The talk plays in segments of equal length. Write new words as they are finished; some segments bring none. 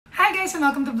guys and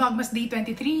welcome to Vlogmas Day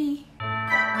 23.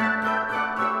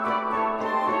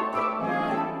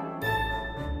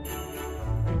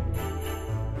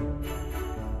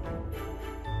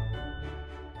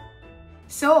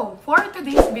 So, for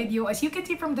today's video, as you can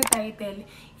see from the title,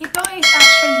 ito is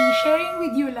actually sharing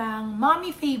with you lang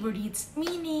mommy favorites,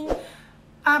 meaning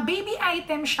baby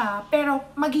item siya, pero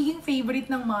magiging favorite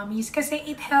ng mommies kasi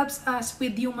it helps us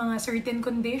with yung mga certain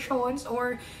conditions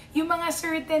or yung mga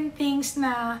certain things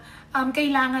na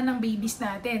kailangan ng babies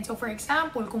natin. So, for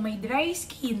example, kung may dry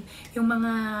skin, yung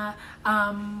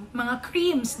mga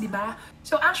creams, di ba?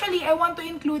 So, actually, I want to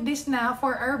include this na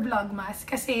for our Vlogmas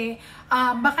kasi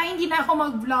baka hindi na ako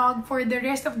mag-vlog for the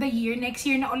rest of the year. Next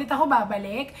year na ulit ako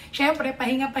babalik. Syempre,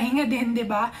 pahinga-pahinga din, di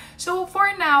ba? So,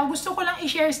 for now, gusto ko lang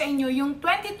i-share sa inyo yung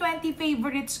 2020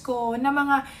 favorites ko na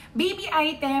mga baby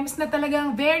items na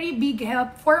talagang very big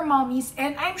help for mommies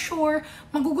and I'm sure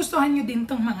magugustuhan nyo din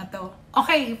tong mga to.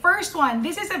 Okay, first one.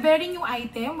 This is a very new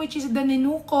item which is the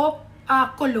Nenuco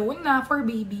cologne na for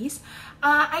babies.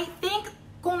 I think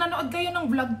kung nanood kayo ng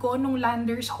vlog ko nung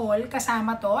Landers Hall,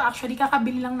 kasama to. Actually,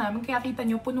 kakabili lang namin kaya kita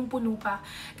nyo punong-puno pa.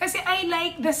 Kasi I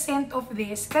like the scent of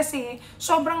this kasi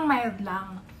sobrang mild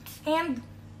lang. And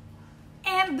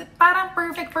parang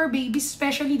perfect for babies,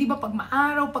 especially di ba pag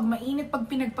maaraw, pag mainit, pag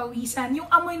pinagpawisan, yung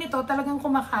amoy nito talagang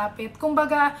kumakapit.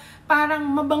 Kumbaga, parang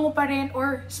mabango pa rin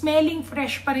or smelling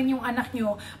fresh pa rin yung anak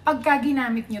nyo pagka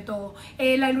ginamit nyo to.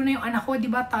 Lalo na yung anak ko, di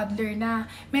ba, toddler na.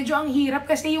 Medyo ang hirap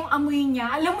kasi yung amoy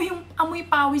niya, alam mo yung amoy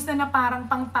pawis na parang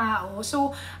pang tao.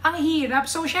 So, ang hirap.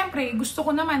 So, syempre, gusto ko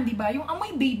naman, di ba, yung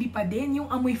amoy baby pa din, yung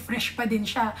amoy fresh pa din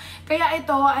siya. Kaya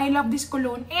ito, I love this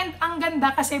cologne. And ang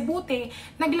ganda kasi buti,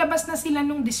 naglabas na sila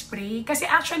nung display. Kasi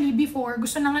actually before,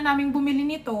 gusto na nga namin bumili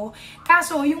nito.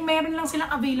 Kaso, yung meron lang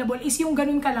silang available is yung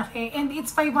ganun kalaki. And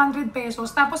it's 500 pesos.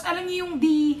 Tapos, alam niyo yung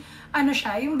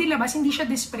yung dilabas, hindi siya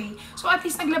display. So, at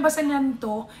least naglabasan na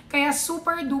nito. Kaya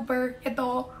super duper,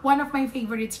 ito, one of my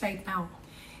favorites right now.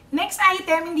 Next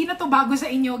item, hindi na to bago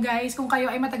sa inyo guys. Kung kayo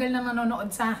ay matagal na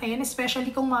nanonood sa akin,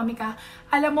 especially kung mami ka,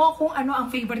 alam mo kung ano ang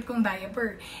favorite kong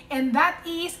diaper. And that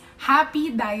is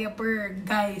Happy Diaper,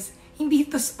 guys. Hindi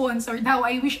to sponsored. How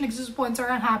I wish nagsusponsor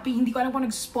ang Happy. Hindi ko alam kung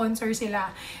nagsusponsor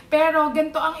sila. Pero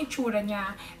ganito ang itsura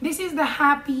niya. This is the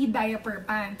Happy Diaper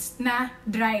Pants na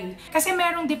dry. Kasi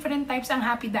merong different types ang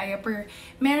Happy Diaper.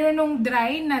 Meron nung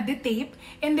dry na de-tape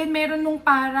and then meron nung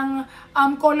parang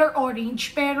color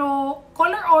orange. Pero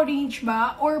color orange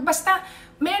ba? Or basta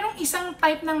merong isang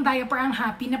type ng diaper ang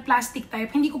Happy na plastic type.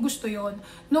 Hindi ko gusto yon.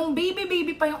 Nung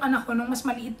baby pa yung anak ko, nung mas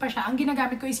maliit pa siya, ang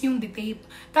ginagamit ko is yung de-tape.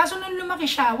 Kaso nung lumaki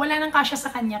siya, wala nang kasya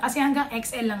sa kanya kasi hanggang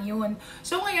XL lang yun.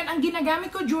 So ngayon, ang ginagamit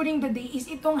ko during the day is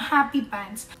itong Happy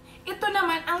Pants. Ito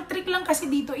naman, ang trick lang kasi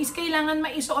dito is kailangan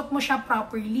maisuot mo siya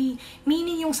properly.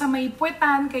 Meaning yung sa may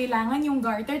puwetan, kailangan yung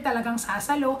garter talagang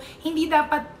sasalo. Hindi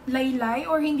dapat laylay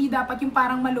or hindi dapat yung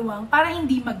parang maluwang para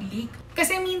hindi mag-leak.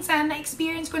 Kasi minsan,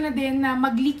 na-experience ko na din na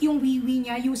mag-leak yung wiwi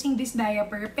niya using this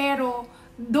diaper. Pero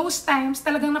those times,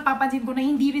 talagang napapansin ko na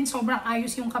hindi rin sobrang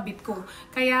ayos yung kabit ko.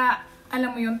 Kaya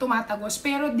alam mo yun, tumatagos.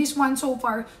 Pero this one so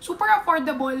far, super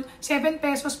affordable. 7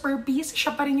 pesos per piece.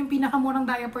 Siya pa rin yung pinakamurang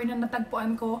diaper na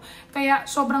natagpuan ko. Kaya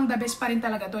sobrang the best pa rin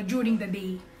talaga to during the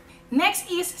day.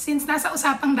 Next is, since nasa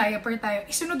usapang diaper tayo,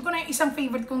 isunod ko na yung isang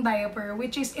favorite kong diaper,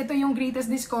 which is ito yung greatest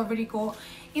discovery ko.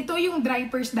 Ito yung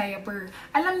Drypers diaper.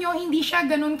 Alam nyo, hindi siya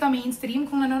ganun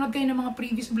ka-mainstream. Kung nanonood kayo ng mga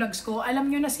previous vlogs ko,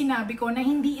 alam nyo na sinabi ko na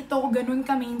hindi ito ganun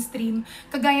ka-mainstream.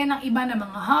 Kagaya ng iba na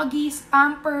mga Huggies,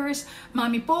 Pampers,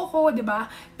 Mami Poco, diba?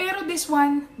 Pero this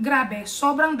one, grabe,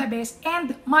 sobrang the best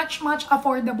and much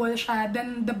affordable siya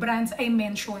than the brands I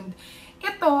mentioned.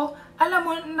 Ito, alam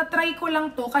mo, na-try ko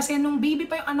lang to kasi nung baby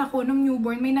pa yung anak ko, nung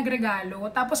newborn, may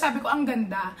nagregalo. Tapos sabi ko, ang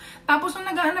ganda. Tapos nung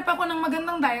naghahanap ako ng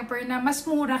magandang diaper na mas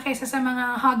mura kaysa sa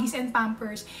mga Huggies and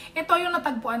Pampers, ito yung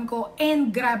natagpuan ko.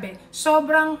 And grabe,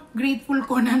 sobrang grateful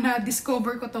ko na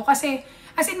na-discover ko to. Kasi,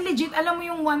 as in legit, alam mo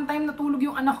yung one time natulog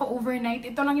yung anak ko overnight,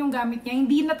 ito lang yung gamit niya,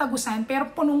 hindi natagusan, pero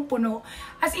punong-puno.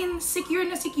 As in, secure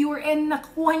na secure and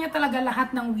nakuha niya talaga lahat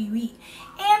ng wiwi.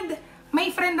 And may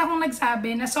friend akong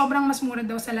nagsabi na sobrang mas mura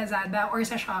daw sa Lazada or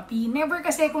sa Shopee. Never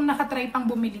kasi kung nakatry pang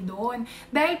bumili doon.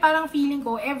 Dahil parang feeling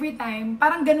ko, every time,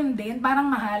 parang ganun din,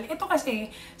 parang mahal. Ito kasi,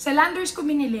 sa Landers ko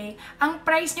binili, ang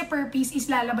price niya per piece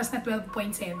is lalabas na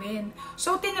 12.7.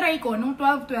 So, tinry ko, nung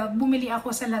 12.12, bumili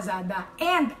ako sa Lazada.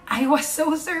 And I was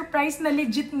so surprised na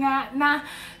legit nga na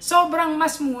sobrang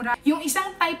mas mura. Yung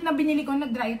isang type na binili ko na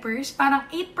Drypers, parang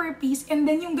 8 per piece. And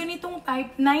then yung ganitong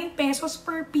type, 9 pesos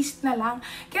per piece na lang.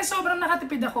 Kaya sobrang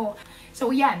nakatipid ako. So,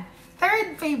 yan.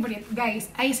 Third favorite, guys.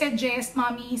 I suggest,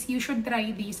 mommies, you should try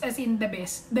this as in the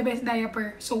best. The best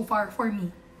diaper so far for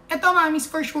me. Ito, mamis,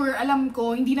 for sure, alam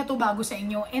ko, hindi na to bago sa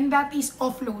inyo. And that is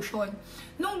off lotion.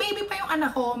 Nung baby pa yung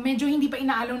anak ko, medyo hindi pa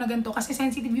inaalaw na ganito kasi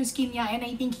sensitive yung skin niya and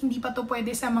I think hindi pa to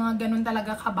pwede sa mga ganun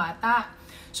talaga kabata.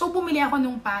 So, bumili ako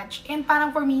nung patch and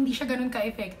parang for me, hindi siya ganun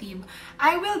ka-effective.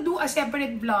 I will do a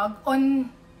separate vlog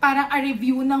on parang a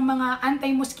review ng mga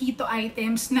anti-mosquito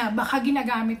items na baka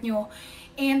ginagamit nyo.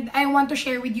 And I want to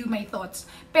share with you my thoughts.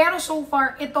 Pero so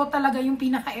far, ito talaga yung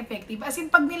pinaka-effective. As in,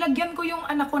 pag nilagyan ko yung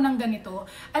anak ko ng ganito,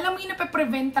 alam mo yun,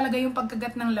 nape-prevent talaga yung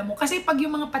pagkagat ng lamok. Kasi pag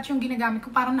yung mga patch yung ginagamit ko,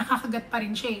 parang nakakagat pa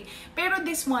rin siya eh. Pero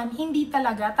this one, hindi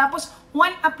talaga. Tapos,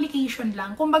 one application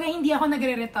lang. Kumbaga, hindi ako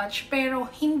nagre-retouch.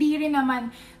 Pero, hindi rin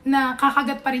naman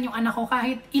nakakagat pa rin yung anak ko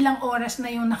kahit ilang oras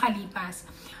na yung nakalipas.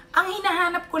 Ang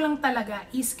hinahanap ko lang talaga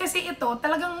is, kasi ito,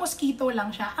 talagang mosquito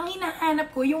lang siya. Ang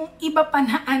hinahanap ko, yung iba pa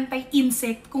na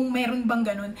anti-insect, kung meron bang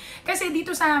ganun. Kasi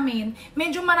dito sa amin,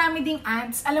 medyo marami ding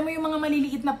ants. Alam mo yung mga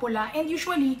maliliit na pula. And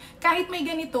usually, kahit may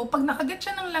ganito, pag nakagat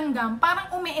siya ng langgam,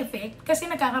 parang umi-effect kasi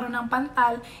nagkakaroon ng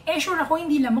pantal. Eh, sure ako,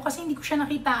 hindi lamok kasi hindi ko siya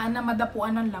nakitaan na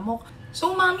madapuan ng lamok.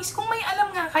 So, mamis, kung may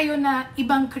alam nga kayo na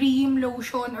ibang cream,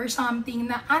 lotion, or something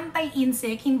na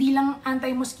anti-insect, hindi lang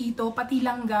anti-mosquito, pati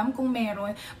langgam kung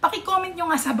meron, paki-comment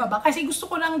nyo nga sa baba. Kasi gusto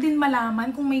ko lang din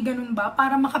malaman kung may ganun ba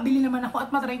para makabili naman ako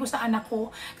at matry ko sa anak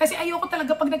ko. Kasi ayoko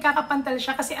talaga pag nagkakapantal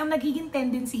siya kasi ang nagiging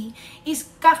tendency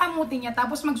is kakamutin niya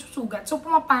tapos magsusugat. So,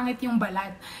 pumapangit yung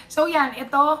balat. So, yan.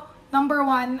 Ito, number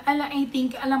 1, I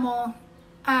think, alam mo,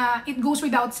 it goes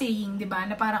without saying, di ba?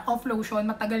 Na parang off lotion,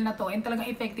 matagal na to, and talagang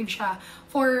effective siya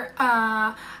for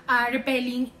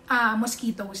repelling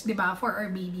mosquitoes, di ba? For our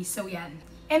babies. So, yan.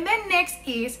 And then next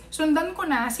is, sundan ko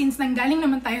na, since nanggaling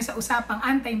naman tayo sa usapang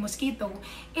anti-mosquito,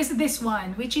 is this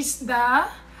one, which is the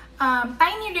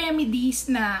tiny remedies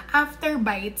na after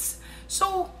bites.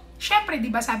 So, syempre,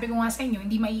 di ba, sabi ko nga sa inyo,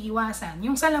 hindi maiiwasan.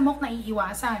 Yung sa lamok na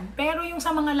iiwasan. Pero yung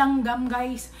sa mga langgam,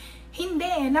 guys, hindi,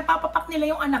 napapapak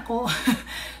nila yung anak ko.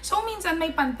 So, minsan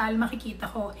may pantal, makikita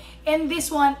ko. And this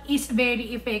one is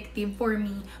very effective for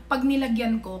me pag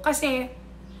nilagyan ko. Kasi,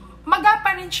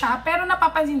 magapa rin siya, pero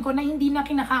napapansin ko na hindi na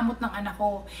kinakamot ng anak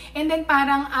ko. And then,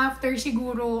 parang after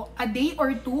siguro a day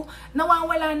or 2,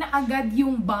 nawawala na agad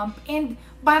yung bump and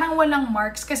parang walang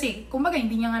marks kasi kumbaga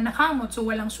hindi niya nga nakamot, so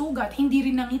walang sugat, hindi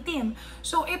rin nangitim.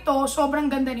 So ito,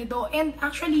 sobrang ganda nito and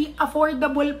actually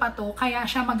affordable pa to kaya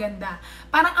siya maganda.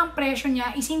 Parang ang presyo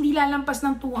niya is hindi lalampas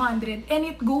ng 200 and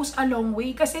it goes a long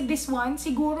way kasi this one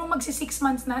siguro magsi 6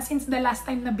 months na since the last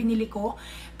time na binili ko.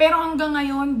 Pero hanggang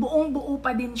ngayon, buong buo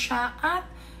pa din siya at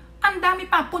ang dami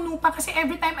pa, puno pa kasi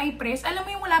every time I press, alam mo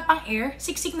yung wala pang air,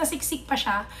 siksik na siksik pa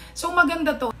siya. So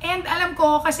maganda to. And alam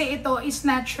ko kasi ito is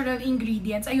natural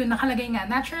ingredients. Ayun, nakalagay nga,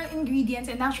 natural ingredients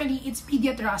and actually it's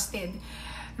pediatrusted.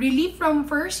 Relief from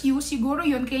first use, siguro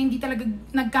yun, kaya hindi talaga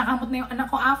nagkakamot na yung anak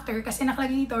ko after kasi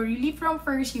nakalagay dito, relief from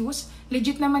first use,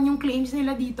 legit naman yung claims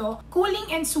nila dito.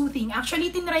 Cooling and soothing, actually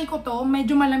tinry ko to,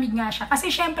 medyo malamig nga siya. Kasi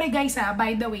syempre guys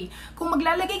by the way, kung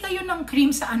maglalagay kayo ng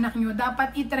cream sa anak nyo,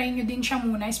 dapat itry nyo din siya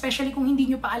muna, especially kung hindi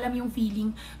nyo pa alam yung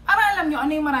feeling, para alam nyo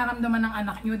ano yung mararamdaman ng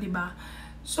anak nyo, diba?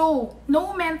 So,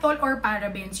 no menthol or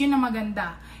parabens, yun ang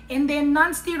maganda. And then,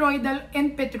 non-steroidal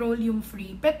and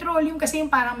petroleum-free. Petroleum kasi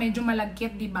yung parang medyo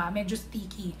malagkit, diba? Medyo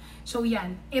sticky. So,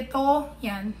 yan. Ito,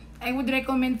 yan. I would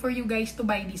recommend for you guys to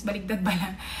buy this. Baligtad ba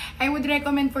lang? I would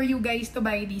recommend for you guys to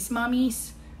buy this.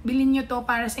 Mommies, bilhin nyo to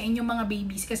para sa inyong mga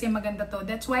babies kasi maganda to.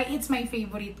 That's why it's my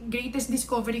favorite. Greatest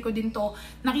discovery ko din to.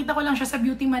 Nakita ko lang siya sa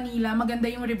Beauty Manila.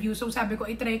 Maganda yung review. So, sabi ko,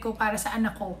 itry ko para sa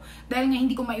anak ko. Dahil nga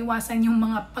hindi ko maiwasan yung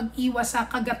mga pag-iwas sa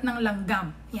kagat ng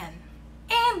langgam. Yan.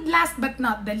 And last but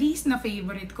not the least na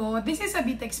favorite ko, this is a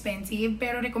bit expensive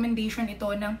pero recommendation ito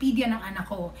ng pedia ng anak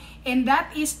ko. And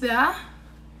that is the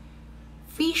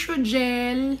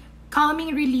Physiogel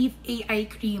Calming Relief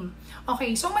AI Cream.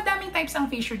 Okay, so madaming types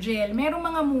ang Physiogel. Merong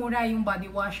mga mura yung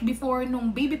body wash. Before,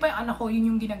 nung baby pa yung anak ko,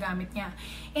 yun yung ginagamit niya.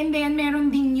 And then,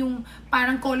 meron din yung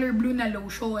parang color blue na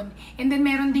lotion. And then,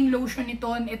 meron ding lotion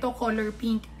ito color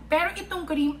pink. Pero itong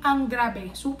cream, ang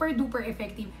grabe, super duper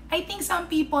effective. I think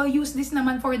some people use this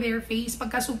naman for their face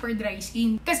pagka super dry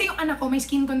skin. Kasi yung anak ko, may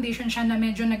skin condition siya na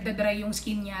medyo nagda-dry yung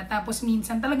skin niya. Tapos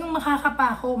minsan talagang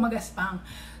makakapaho, magaspang.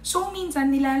 So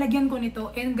minsan nilalagyan ko nito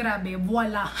and grabe,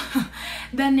 voila.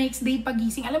 The next day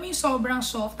pagising, alam mo yung sobrang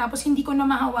soft. Tapos hindi ko na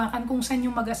mahawakan kung saan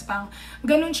yung magaspang.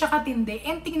 Ganun siya katindi.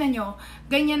 And tingnan nyo,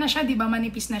 ganyan na siya, di ba?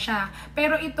 Manipis na siya.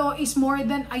 Pero ito is more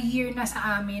than a year na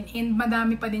sa amin and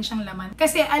madami pa din siyang laman.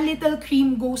 Kasi a little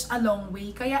cream goes a long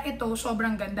way. Kaya ito,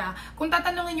 sobrang ganda. Kung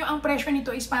tatanungin nyo, ang presyo nito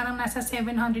is parang nasa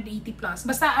 780 plus.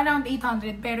 Basta around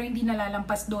 800 pero hindi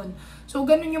nalalampas doon. So,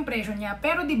 ganun yung presyo niya.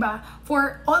 Pero 'di ba,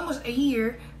 for almost a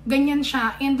year, ganyan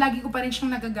siya, and lagi ko pa rin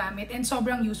siyang nagagamit, and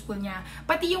sobrang useful niya.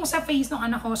 Pati yung sa face ng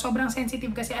anak ko, sobrang sensitive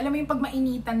kasi, alam mo yung pag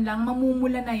mainitan lang,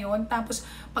 mamumula na yon, tapos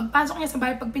pagpasok niya sa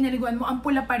bahay, pag pinaliguan mo, ang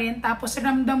pula pa rin, tapos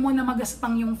ramdam mo na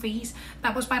magaspang yung face,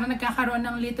 tapos parang nagkakaroon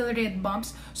ng little red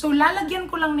bumps. So lalagyan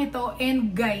ko lang nito,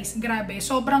 and guys, grabe,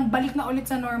 sobrang balik na ulit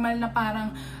sa normal na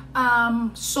parang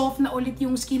soft na ulit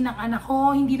yung skin ng anak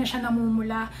ko, hindi na siya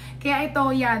namumula. Kaya ito,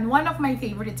 yan, one of my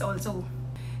favorites also.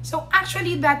 So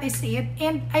actually that is it,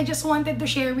 and I just wanted to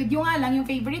share with you nga lang yung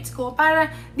favorites ko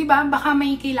para, di ba, baka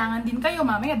may kailangan din kayo,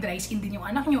 mamaya dry skin din yung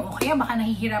anak nyo, o kaya baka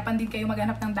nahihirapan din kayo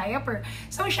maghanap ng diaper.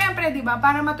 So syempre, di ba,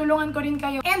 para matulungan ko rin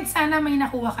kayo, and sana may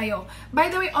nakuha kayo.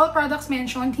 By the way, all products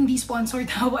mentioned, hindi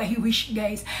sponsored, how I wish,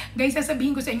 guys. Guys,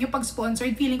 sasabihin ko sa inyo, pag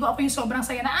sponsored, feeling ko ako yung sobrang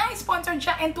saya na, ay, sponsored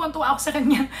siya, and tuwan-tuwa ako sa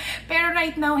kanya. Pero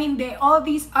right now, hindi. All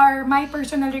these are my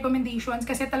personal recommendations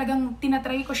kasi talagang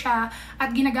tinatry ko siya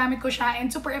at ginagamit ko siya, and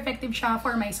super effective siya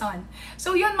for my son.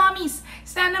 So yun, mommies,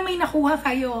 sana may nakuha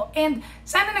kayo, and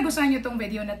sana nagustuhan nyo tong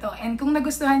video na to, and kung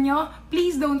nagustuhan nyo,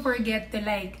 please don't forget to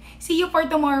like. See you for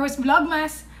tomorrow's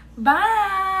Vlogmas. Bye!